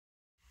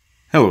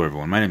Hello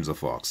everyone, my name is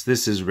Phawx.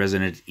 This is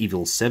Resident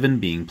Evil 7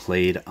 being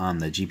played on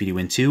the GPD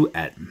Win 2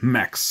 at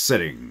max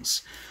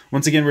settings.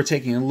 Once again, we're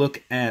taking a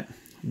look at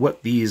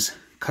what these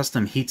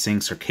custom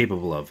heatsinks are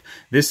capable of.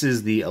 This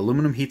is the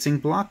aluminum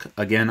heatsink block.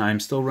 Again,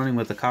 I'm still running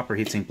with the copper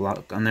heatsink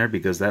block on there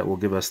because that will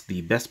give us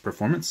the best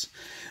performance.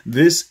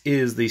 This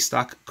is the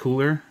stock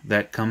cooler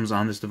that comes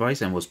on this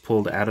device and was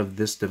pulled out of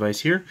this device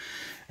here.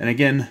 And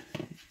again,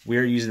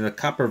 we're using the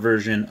copper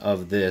version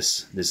of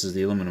this. This is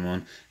the aluminum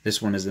one.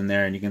 This one is in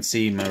there, and you can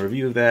see my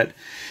review of that.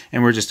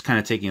 And we're just kind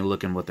of taking a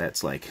look at what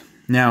that's like.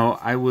 Now,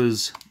 I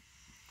was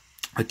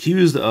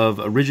accused of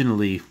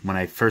originally, when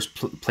I first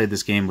played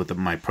this game with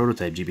my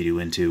prototype GPD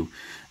Win 2,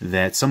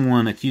 that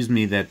someone accused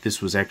me that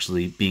this was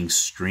actually being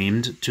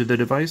streamed to the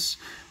device,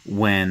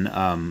 when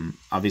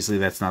obviously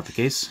that's not the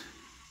case.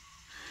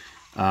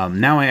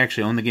 Now I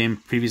actually own the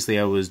game. Previously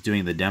I was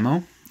doing the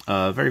demo.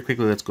 Very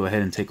quickly, let's go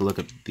ahead and take a look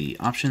at the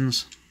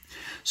options.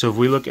 So if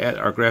we look at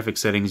our graphic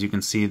settings, you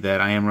can see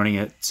that I am running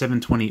at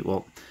 720,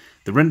 well,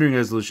 the rendering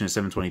resolution is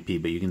 720p,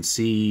 but you can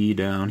see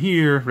down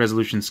here,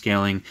 resolution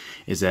scaling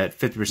is at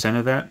 50%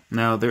 of that.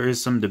 Now, there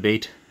is some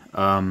debate.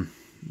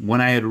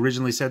 When I had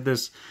originally said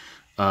this,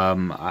 a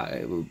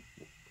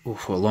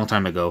long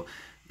time ago,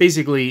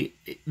 basically,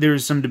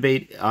 there's some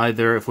debate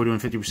either if we're doing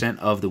 50%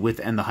 of the width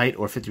and the height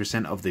or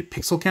 50% of the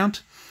pixel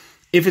count.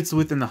 If it's the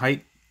width and the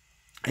height,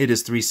 it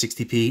is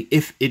 360p.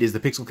 If it is the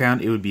pixel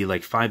count, it would be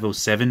like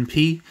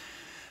 507p.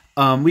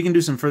 We can do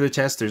some further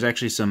tests. There's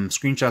actually some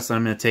screenshots that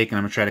I'm going to take, and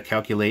I'm going to try to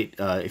calculate,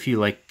 if you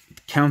like,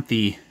 count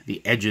the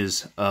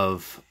edges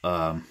of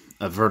a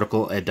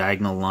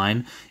diagonal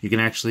line, you can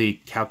actually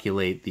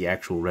calculate the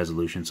actual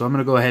resolution. So I'm going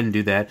to go ahead and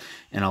do that,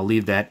 and I'll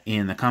leave that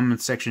in the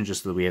comments section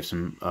just so that we have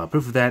some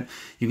proof of that.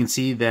 You can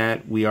see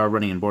that we are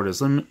running in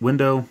borderless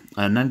window.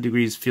 90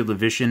 degrees field of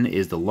vision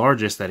is the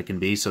largest that it can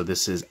be, so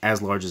this is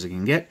as large as it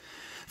can get.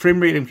 Frame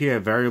rate and a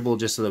variable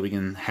just so that we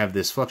can have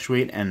this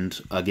fluctuate,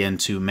 and again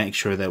to make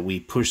sure that we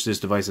push this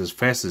device as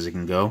fast as it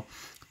can go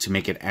to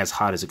make it as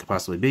hot as it could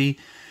possibly be.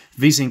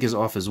 VSync is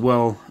off as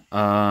well.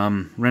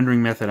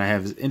 Rendering method I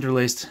have is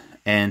interlaced,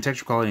 and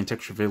texture quality and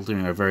texture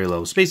filtering are very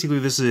low. So basically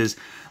this is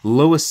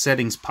lowest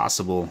settings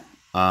possible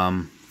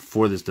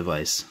for this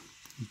device,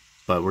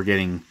 but we're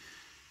getting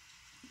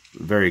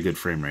very good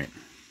frame rate.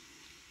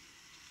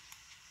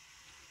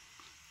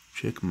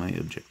 Check my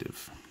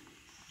objective.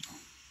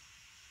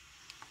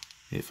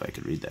 If I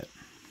could read that.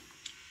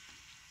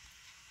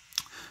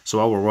 So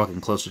while we're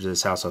walking closer to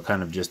this house, I'll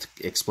kind of just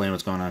explain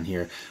what's going on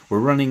here. We're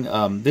running,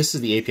 this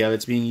is the API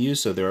that's being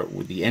used, so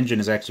the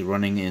engine is actually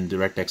running in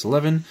DirectX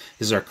 11.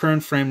 This is our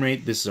current frame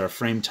rate, this is our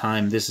frame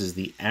time, this is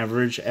the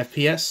average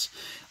FPS.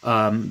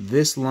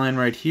 This line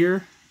right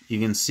here, you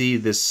can see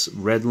this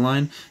red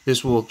line.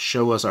 This will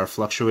show us our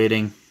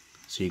fluctuating,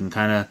 so you can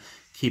kind of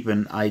keep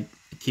an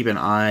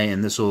eye,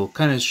 and this will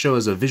kind of show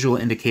as a visual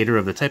indicator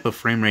of the type of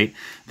frame rate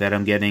that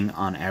I'm getting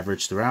on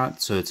average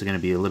throughout. So it's going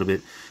to be a little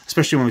bit,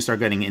 especially when we start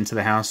getting into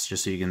the house,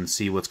 just so you can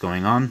see what's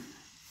going on.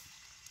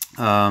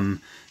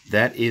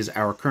 That is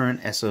our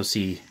current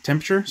SoC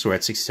temperature, so we're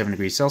at 67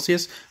 degrees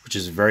Celsius, which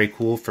is very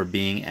cool for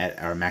being at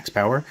our max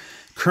power.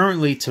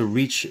 Currently, to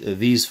reach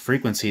these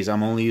frequencies,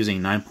 I'm only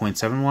using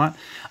 9.7 watt.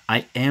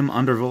 I am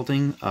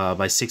undervolting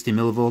by 60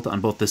 millivolt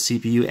on both the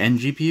CPU and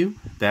GPU.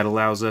 That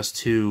allows us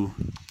to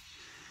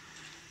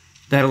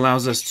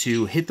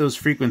hit those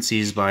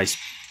frequencies by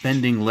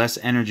spending less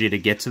energy to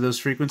get to those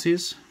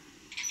frequencies.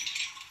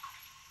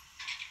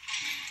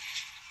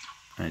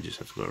 I just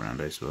have to go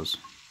around, I suppose.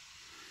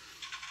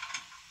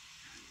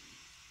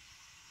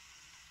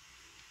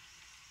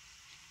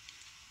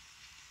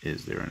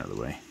 Is there another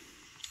way?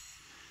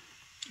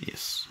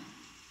 Yes,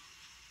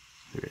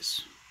 there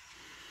is.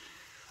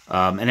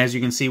 And as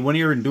you can see, when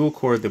you're in dual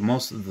core,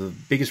 the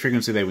biggest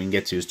frequency that we can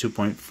get to is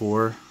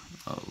 2.4.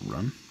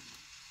 Run.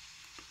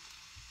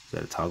 Is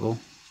that a toggle?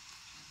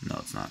 No,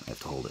 it's not. I have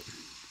to hold it.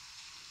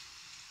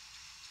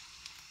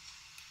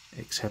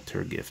 Accept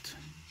her gift.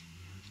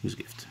 Whose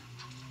gift?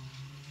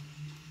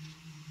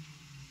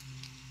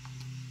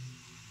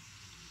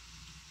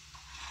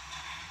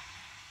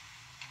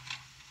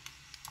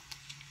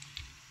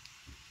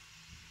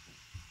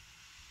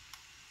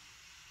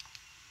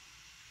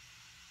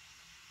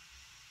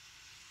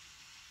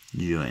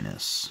 Join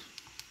us.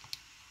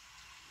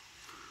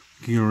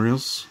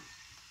 Curious.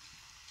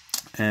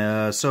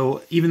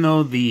 So even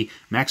though the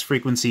max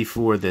frequency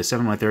for the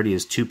 7Y30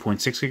 is 2.6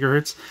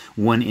 gigahertz,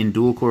 when in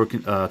dual core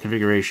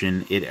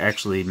configuration, it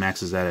actually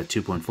maxes that at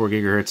 2.4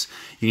 gigahertz.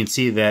 You can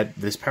see that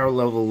this power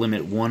level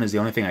limit 1 is the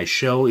only thing I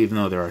show, even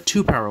though there are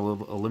two power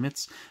level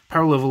limits.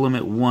 Power level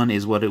limit 1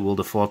 is what it will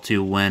default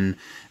to when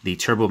the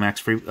turbo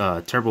max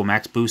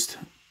boost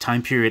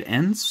time period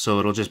ends, so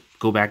it'll just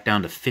go back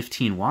down to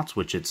 15 watts,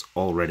 which it's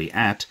already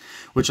at,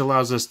 which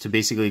allows us to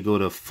basically go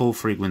to full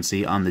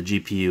frequency on the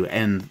GPU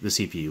and the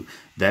CPU,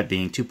 that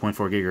being 2.4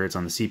 gigahertz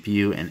on the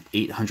CPU and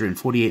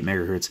 848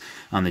 megahertz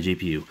on the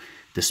GPU.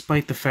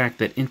 Despite the fact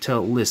that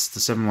Intel lists the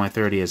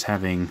 7Y30 as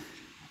having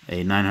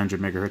a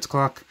 900 megahertz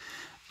clock,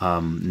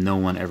 no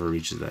one ever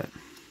reaches that.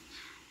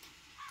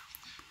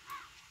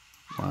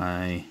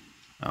 Why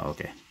Oh,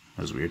 okay.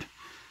 That was weird.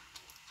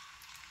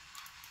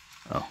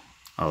 Oh,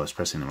 I was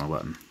pressing the wrong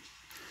button.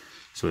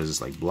 So is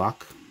this like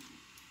block?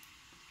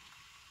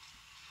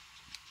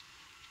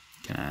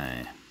 Can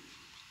I...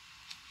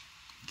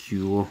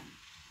 Cool.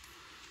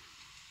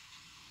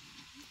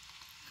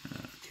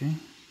 Okay.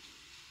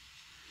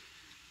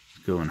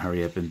 Let's go and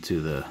hurry up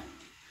into the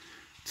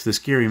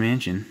scary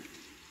mansion.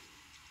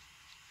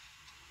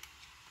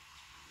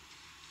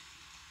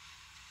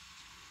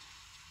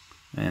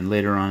 And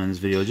later on in this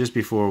video, just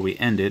before we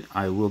end it,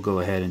 I will go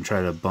ahead and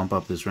try to bump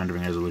up this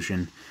rendering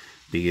resolution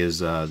because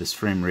this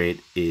frame rate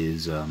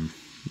is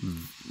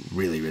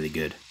really, really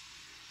good.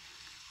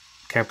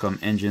 Capcom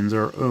engines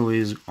are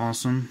always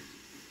awesome.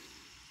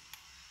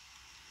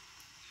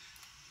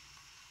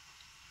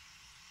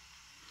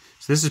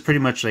 So this is pretty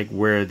much like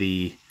where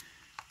the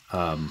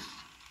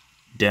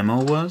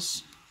demo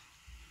was.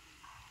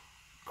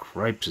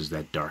 Cripes, is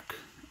that dark.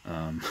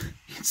 You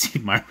can see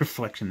my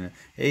reflection there.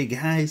 Hey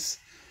guys!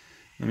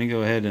 Let me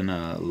go ahead and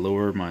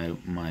lower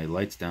my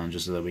lights down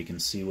just so that we can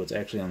see what's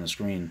actually on the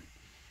screen.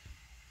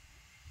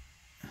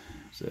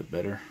 Is that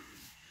better?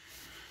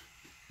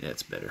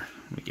 That's better.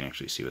 We can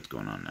actually see what's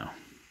going on now.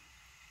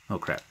 Oh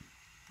crap.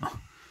 Oh.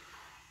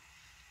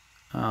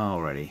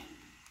 Alrighty.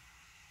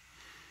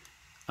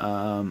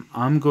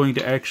 I'm going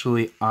to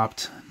actually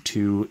opt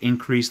to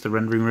increase the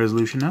rendering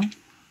resolution now.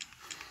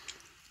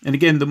 And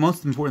again, the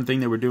most important thing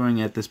that we're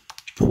doing at this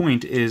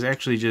point is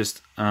actually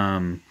just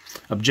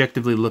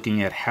objectively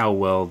looking at how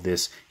well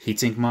this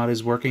heatsink mod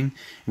is working.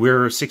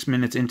 We're 6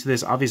 minutes into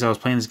this. Obviously, I was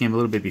playing this game a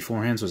little bit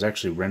beforehand, so I was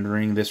actually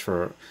rendering this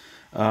for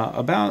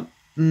about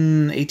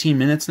 18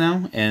 minutes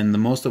now, and the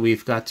most that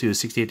we've got to is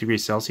 68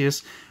 degrees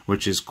Celsius,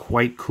 which is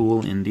quite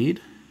cool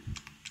indeed.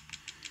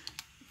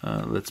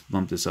 Let's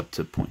bump this up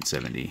to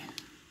 0.70.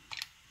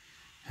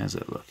 How's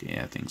that look?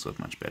 Yeah, things look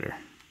much better.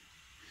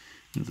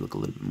 Things look a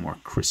little bit more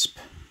crisp.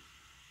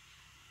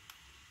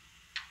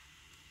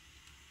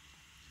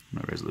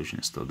 My resolution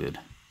is still good.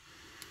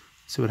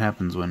 Let's see what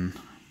happens when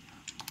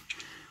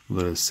we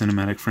go to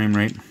cinematic frame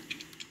rate.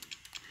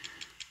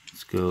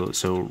 Let's go.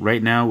 So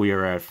right now we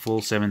are at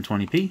full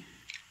 720p.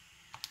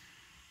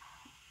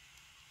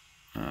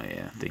 Oh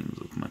yeah, things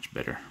look much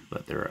better,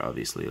 but they're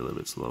obviously a little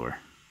bit slower.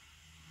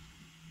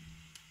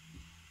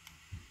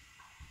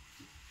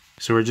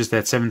 So we're just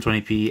at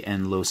 720p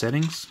and low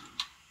settings.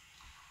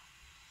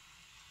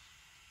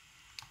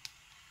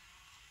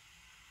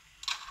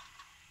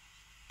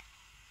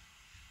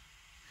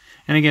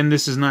 And again,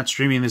 this is not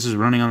streaming, this is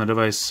running on the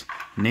device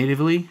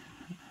natively.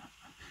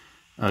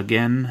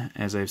 Again,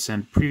 as I've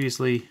said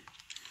previously,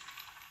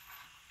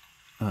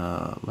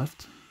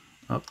 left,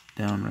 up,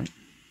 down, right.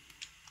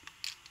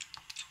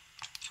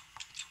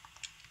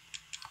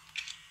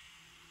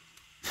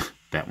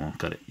 That won't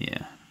cut it,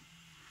 yeah.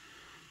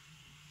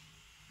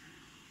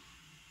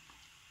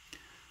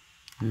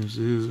 This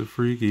is a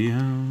freaky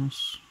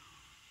house.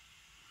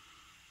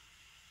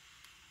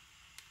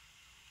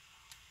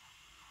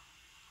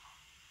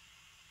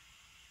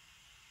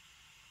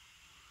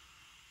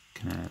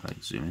 Can I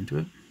like zoom into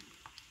it?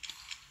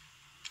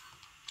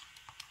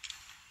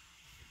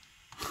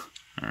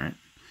 Alright.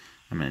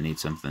 I'm gonna need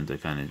something to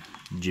kind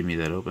of jimmy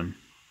that open.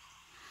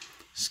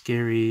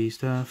 Scary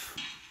stuff.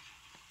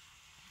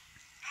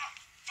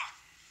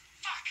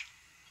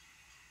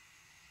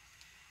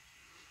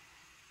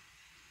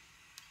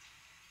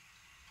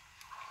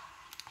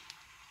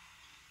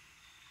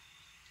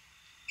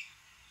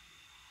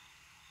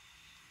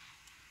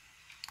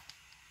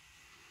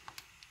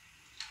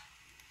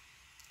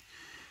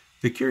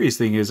 The curious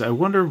thing is, I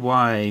wonder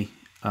why,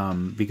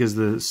 because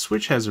the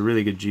Switch has a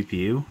really good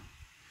GPU,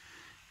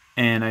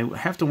 and I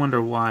have to wonder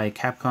why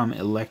Capcom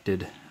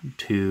elected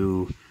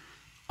to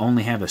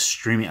only have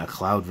a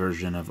cloud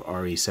version of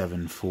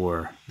RE7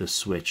 for the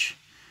Switch.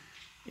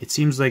 It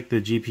seems like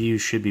the GPU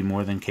should be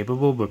more than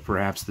capable, but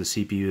perhaps the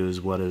CPU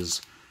is what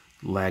is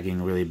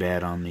lagging really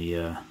bad on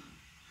the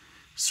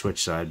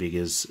Switch side,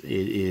 because it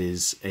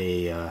is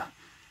a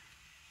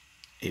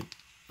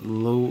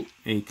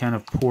kind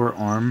of poor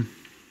ARM,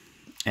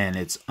 and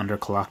it's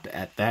underclocked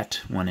at that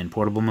when in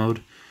portable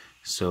mode,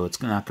 so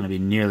it's not going to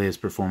be nearly as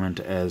performant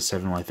as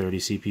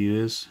 7Y30 CPU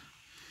is.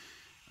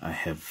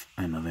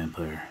 I'm a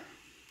vampire.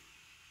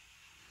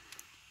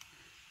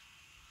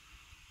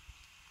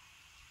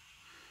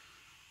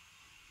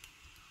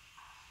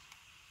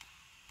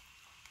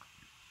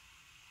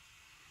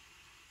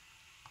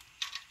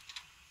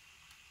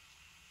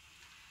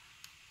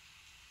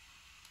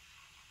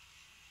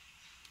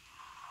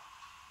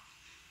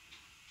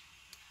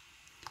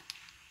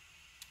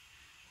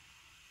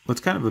 What's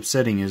kind of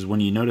upsetting is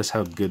when you notice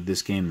how good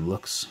this game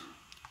looks.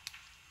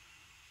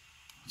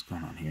 What's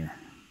going on here?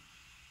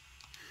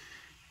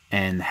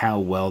 And how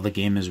well the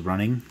game is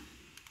running.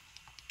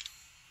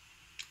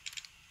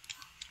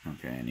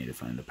 Okay, I need to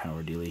find the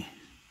power dealie.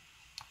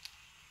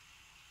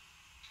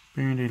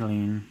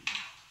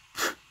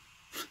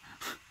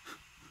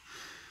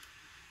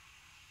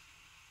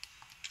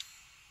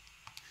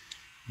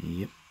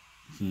 Yep,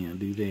 can't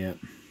do that.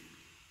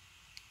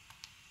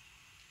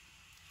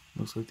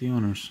 Looks like the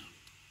owners.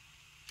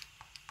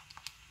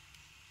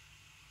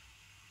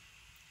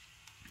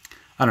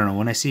 I don't know,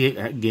 when I see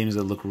games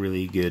that look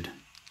really good,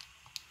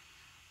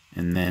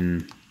 and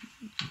then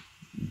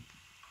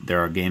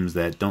there are games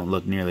that don't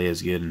look nearly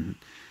as good and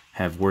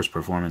have worse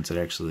performance, it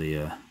actually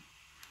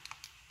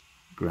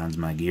grinds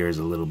my gears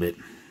a little bit.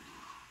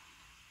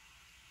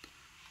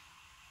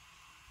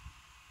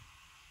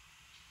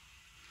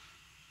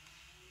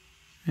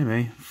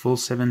 Anyway, full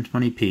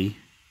 720p,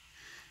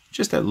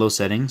 just at low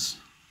settings,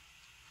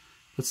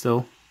 but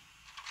still.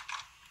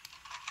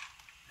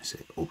 I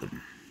say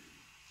open.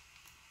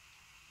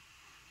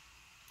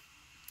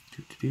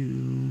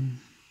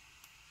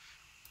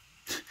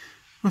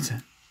 What's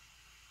that?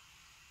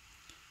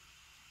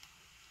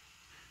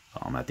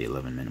 Oh, I'm at the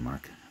 11-minute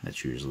mark.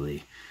 That's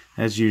usually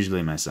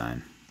my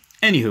sign.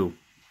 Anywho,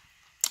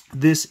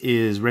 this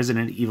is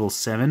Resident Evil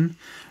 7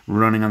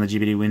 running on the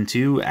GPD Win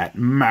 2 at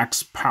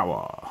max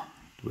power.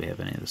 Do we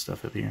have any of the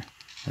stuff up here?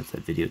 That's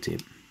that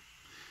videotape.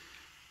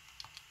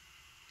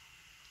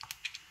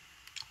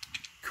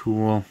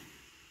 Cool.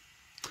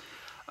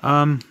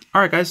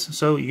 Alright guys,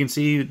 so you can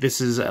see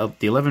this is at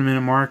the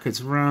 11-minute mark. It's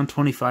around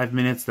 25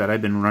 minutes that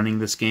I've been running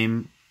this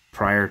game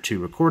prior to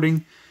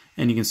recording.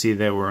 And you can see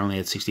that we're only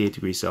at 68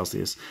 degrees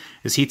Celsius.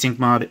 This heatsink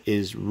mod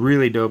is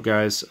really dope,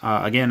 guys.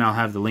 Again, I'll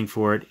have the link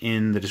for it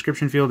in the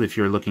description field if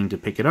you're looking to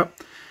pick it up.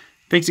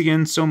 Thanks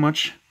again so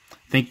much.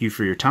 Thank you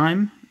for your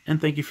time, and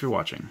thank you for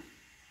watching.